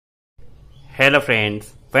Hello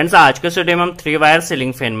friends आज के video में हम 3 वायर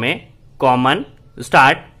सीलिंग फैन में common,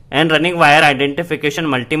 start and running wire identification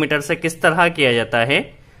multimeter से किस तरह किया जाता है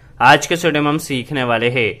आज के वीडियो में हम सीखने वाले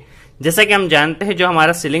हैं। जैसा कि हम जानते हैं जो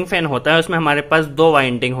हमारा सीलिंग फैन होता है उसमें हमारे पास 2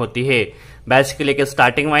 वाइंडिंग होती है। बेसिकली एक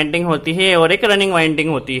स्टार्टिंग वाइंडिंग होती है और एक रनिंग वाइंडिंग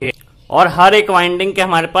होती है, और हर एक वाइंडिंग के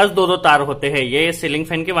हमारे पास 2-2 तार होते हैं। ये सीलिंग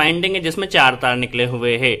फैन की वाइंडिंग है जिसमें 4 तार निकले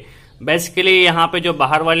हुए हैं। बेसिकली यहाँ पे जो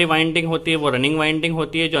बाहर वाली वाइंडिंग होती है वो रनिंग वाइंडिंग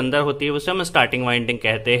होती है, जो अंदर होती है उसे हम स्टार्टिंग वाइंडिंग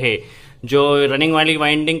कहते हैं। जो रनिंग वाली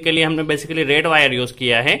वाइंडिंग के लिए हमने बेसिकली रेड वायर यूज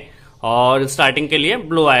किया है और स्टार्टिंग के लिए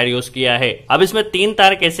ब्लू वायर यूज किया है। अब इसमें 3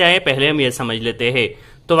 तार कैसे आए पहले हम ये समझ लेते हैं।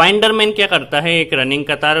 तो वाइंडर मैन क्या करता है, एक रनिंग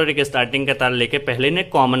का तार और एक स्टार्टिंग का तार लेके पहले ने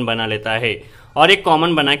कॉमन बना लेता है और एक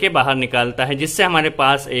कॉमन बना के बाहर निकालता है, जिससे हमारे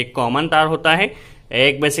पास एक कॉमन तार होता है,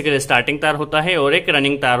 एक बेसिकली स्टार्टिंग तार होता है और एक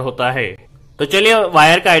रनिंग तार होता है। तो चलिए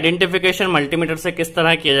वायर का आइडेंटिफिकेशन मल्टीमीटर से किस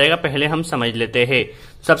तरह किया जाएगा पहले हम समझ लेते हैं।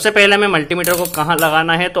 सबसे पहले हमें मल्टीमीटर को कहां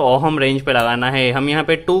लगाना है, तो ओहम रेंज पे लगाना है। हम यहाँ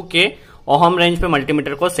पे 2 के ओहम रेंज पे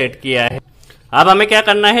मल्टीमीटर को सेट किया है। अब हमें क्या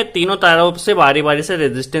करना है, तीनों तारों से बारी बारी से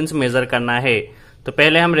रेजिस्टेंस मेजर करना है। तो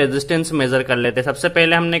पहले हम रेजिस्टेंस मेजर कर लेते हैं। सबसे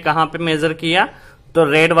पहले हमने कहां पे मेजर किया, तो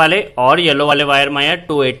रेड वाले और येलो वाले वायर में आया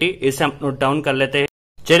 280, इसे हम नोट डाउन कर लेते हैं।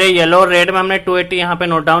 चलिए येलो और रेड में हमने 280 यहाँ पे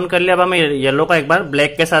नोट डाउन कर लिया। अब हमें येलो का एक बार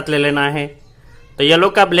ब्लैक के साथ ले लेना है। तो येलो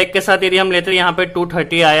का ब्लैक के साथ यदि हम लेते हैं, यहाँ पे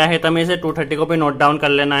 230 आया है तो हमें इसे 230 को भी नोट डाउन कर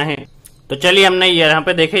लेना है। तो चलिए हमने यहाँ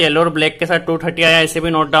पे देखे येलो और ब्लैक के साथ 230 आया, इसे भी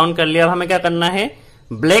नोट डाउन कर लिया। अब हमें क्या करना है,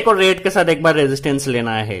 ब्लैक और रेड के साथ एक बार रेजिस्टेंस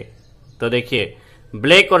लेना है। तो देखिए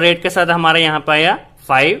ब्लैक और रेड के साथ हमारा यहाँ पे आया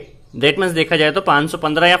 5, दैट मीन्स देखा जाए तो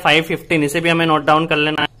 515 या 515, इसे भी हमें नोट डाउन कर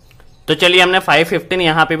लेना है। तो चलिए हमने 515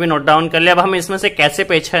 यहाँ पे भी नोट डाउन कर लिया। अब हम इसमें से कैसे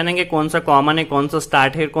पहचानेंगे कौन सा कॉमन है, कौन सा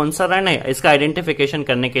स्टार्ट है, कौन सा रन है, इसका आइडेंटिफिकेशन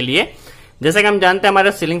करने के लिए जैसे कि हम जानते हैं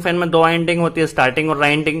हमारे सीलिंग फैन में 2 वाइंडिंग होती है, स्टार्टिंग और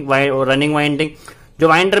रनिंग वाइंडिंग। जो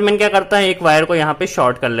वाइंडर मैन क्या करता है, एक वायर को यहाँ पे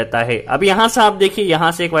शॉर्ट कर लेता है। अब यहाँ से आप देखिए,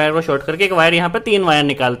 यहाँ से एक वायर को शॉर्ट करके एक वायर यहाँ पे 3 वायर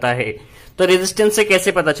निकालता है। तो रेजिस्टेंस से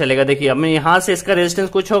कैसे पता चलेगा, देखिए अब यहाँ से इसका रेजिस्टेंस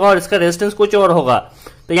कुछ होगा और इसका रेजिस्टेंस कुछ और होगा।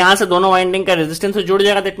 तो यहाँ से दोनों वाइंडिंग का रेजिस्टेंस जुड़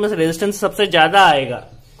जाएगा, दैट मींस रेजिस्टेंस सबसे ज्यादा आएगा।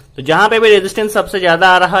 तो जहां पे भी रेजिस्टेंस सबसे ज्यादा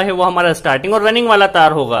आ रहा है वो हमारा स्टार्टिंग और रनिंग वाला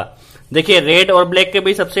तार होगा। देखिए रेड और ब्लैक के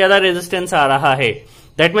भी सबसे ज्यादा रेजिस्टेंस आ रहा है,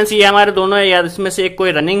 दैट मीन्स ये हमारे दोनों है, या इसमें से एक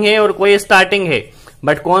कोई रनिंग है और कोई स्टार्टिंग है।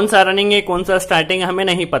 बट कौन सा रनिंग है कौन सा स्टार्टिंग है हमें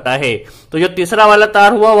नहीं पता है। तो जो तीसरा वाला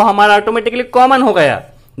तार हुआ वो हमारा ऑटोमेटिकली कॉमन हो गया।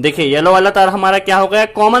 देखिए येलो वाला तार हमारा क्या हो गया,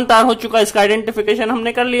 कॉमन तार हो चुका, इसका आइडेंटिफिकेशन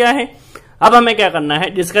हमने कर लिया है। अब हमें क्या करना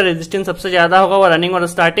है, जिसका रेजिस्टेंस सबसे ज्यादा होगा वो रनिंग और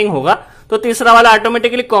स्टार्टिंग होगा, तो तीसरा वाला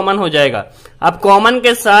ऑटोमेटिकली कॉमन हो जाएगा। अब कॉमन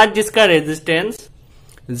के साथ जिसका रेजिस्टेंस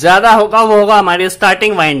ज्यादा होगा वो होगा हमारी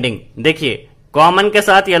स्टार्टिंग वाइंडिंग। देखिए कॉमन के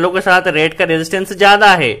साथ येलो के साथ रेड का रेजिस्टेंस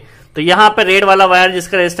ज्यादा है, तो यहाँ पे रेड वाला वायर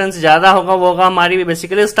जिसका रेजिस्टेंस ज्यादा होगा वो होगा हमारी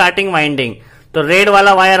बेसिकली स्टार्टिंग वाइंडिंग। तो रेड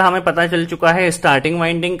वाला वायर हमें पता चल चुका है स्टार्टिंग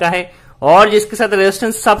वाइंडिंग का है, और जिसके साथ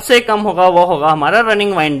रेजिस्टेंस सबसे कम होगा वो होगा हमारा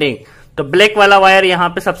रनिंग वाइंडिंग। तो ब्लैक वाला वायर यहाँ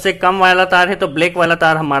पे सबसे कम वाला तार है, तो ब्लैक वाला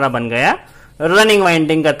तार हमारा बन गया रनिंग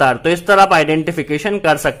वाइंडिंग का तार। तो इस तरह आप आइडेंटिफिकेशन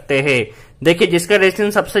कर सकते हैं। देखिए जिसका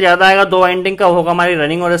रेजिस्टेंस सबसे ज्यादा आएगा 2 वाइंडिंग का होगा हमारी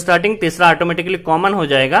रनिंग और स्टार्टिंग, तीसरा ऑटोमेटिकली कॉमन हो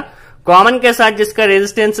जाएगा। कॉमन के साथ जिसका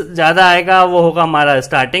रेजिस्टेंस ज्यादा आएगा वो होगा हमारा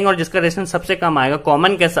स्टार्टिंग, और जिसका रेजिस्टेंस सबसे कम आएगा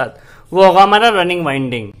कॉमन के साथ वो होगा हमारा रनिंग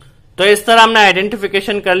वाइंडिंग। तो इस तरह हमने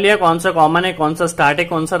आइडेंटिफिकेशन कर लिया कौन सा कॉमन है, कौन सा स्टार्ट है,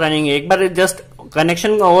 कौन सा रनिंग है। एक बार जस्ट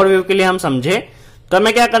कनेक्शन ओवरव्यू के लिए हम समझे तो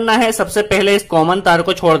हमें क्या करना है, सबसे पहले इस कॉमन तार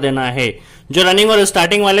को छोड़ देना है। जो रनिंग और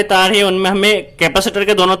स्टार्टिंग वाले तार है उनमें हमें कैपेसिटर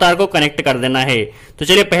के दोनों तार को कनेक्ट कर देना है। तो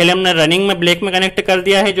चलिए पहले हमने रनिंग में ब्लैक में कनेक्ट कर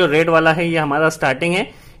दिया है, जो रेड वाला है ये हमारा स्टार्टिंग है,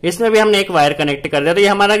 इसमें भी हमने एक वायर कनेक्ट कर दिया। तो ये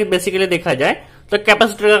हमारा बेसिकली देखा जाए तो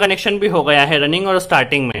कैपेसिटर का कनेक्शन भी हो गया है रनिंग और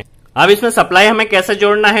स्टार्टिंग में। अब इसमें सप्लाई हमें कैसे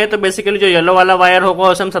जोड़ना है, तो बेसिकली जो येलो वाला वायर होगा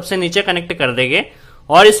उसे हम सबसे नीचे कनेक्ट कर देंगे,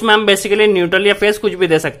 और इसमें हम बेसिकली न्यूट्रल या फेस कुछ भी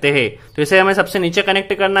दे सकते हैं। तो इसे हमें सबसे नीचे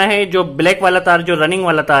कनेक्ट करना है। जो ब्लैक वाला तार जो रनिंग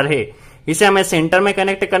वाला तार है इसे हमें सेंटर में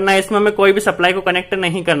कनेक्ट करना है, इसमें हमें कोई भी सप्लाई को कनेक्ट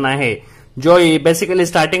नहीं करना है। जो बेसिकली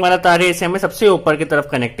स्टार्टिंग वाला तार है इसे हमें सबसे ऊपर की तरफ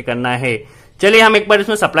कनेक्ट करना है। चलिए हम एक बार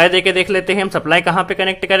इसमें सप्लाई देके देख लेते हैं हम सप्लाई कहां पे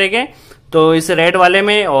कनेक्ट करेंगे। तो इस रेड वाले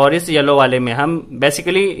में और इस येलो वाले में हम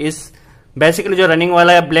बेसिकली जो रनिंग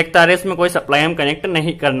वाला या ब्लैक तार है इसमें कोई सप्लाई हम कनेक्ट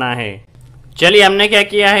नहीं करना है। चलिए हमने क्या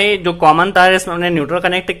किया है, जो कॉमन तार है इसमें हमने न्यूट्रल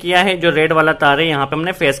कनेक्ट किया है, जो रेड वाला तार है यहाँ पे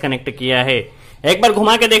हमने फेस कनेक्ट किया है। एक बार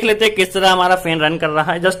घुमा के देख लेते हैं किस तरह हमारा फैन रन कर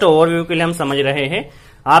रहा है। जस्ट ओवरव्यू के लिए हम समझ रहे हैं।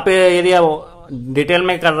 आप यदि डिटेल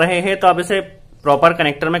में कर रहे हैं तो आप इसे प्रॉपर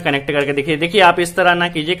कनेक्टर में कनेक्ट करके देखिए। देखिए आप इस तरह ना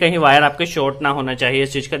कीजिए, कहीं वायर आपके शॉर्ट ना होना चाहिए,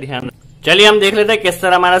 इस चीज का ध्यान। चलिए हम देख लेते हैं किस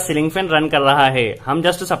तरह हमारा सीलिंग फैन रन कर रहा है। हम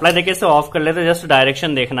जस्ट सप्लाई देके इसे ऑफ कर लेते हैं, जस्ट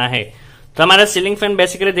डायरेक्शन देखना है। तो हमारा सीलिंग फैन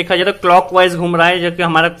बेसिकली देखा जाए तो क्लॉकवाइज घूम रहा है, जो कि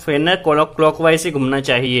हमारा फैन है क्लॉकवाइज ही घूमना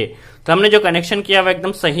चाहिए। तो हमने जो कनेक्शन किया वो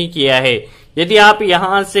एकदम सही किया है। यदि आप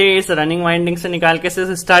यहां से इस रनिंग वाइंडिंग से निकाल के सिर्फ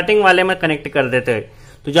स्टार्टिंग वाले में कनेक्ट कर देते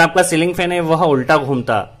तो जो आपका सीलिंग फैन है वह उल्टा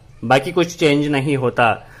घूमता, बाकी कुछ चेंज नहीं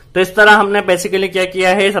होता। तो इस तरह हमने बेसिकली क्या किया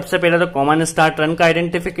है, सबसे पहले तो कॉमन स्टार्ट रन का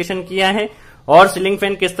आइडेंटिफिकेशन किया है और सीलिंग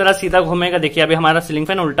फैन किस तरह सीधा घूमेगा। देखिए अभी हमारा सीलिंग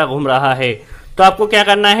फैन उल्टा घूम रहा है, तो आपको क्या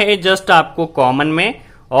करना है, जस्ट आपको कॉमन में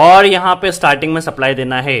और यहाँ पे स्टार्टिंग में सप्लाई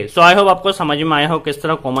देना है। सो आई होप आपको समझ में आया हो किस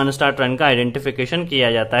तरह कॉमन स्टार्ट रन का आइडेंटिफिकेशन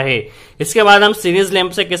किया जाता है। इसके बाद हम सीरीज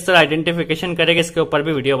लैंप से किस तरह आइडेंटिफिकेशन करेंगे इसके ऊपर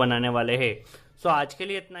भी वीडियो बनाने वाले हैं। सो आज के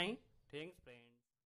लिए इतना ही। थैंक्स।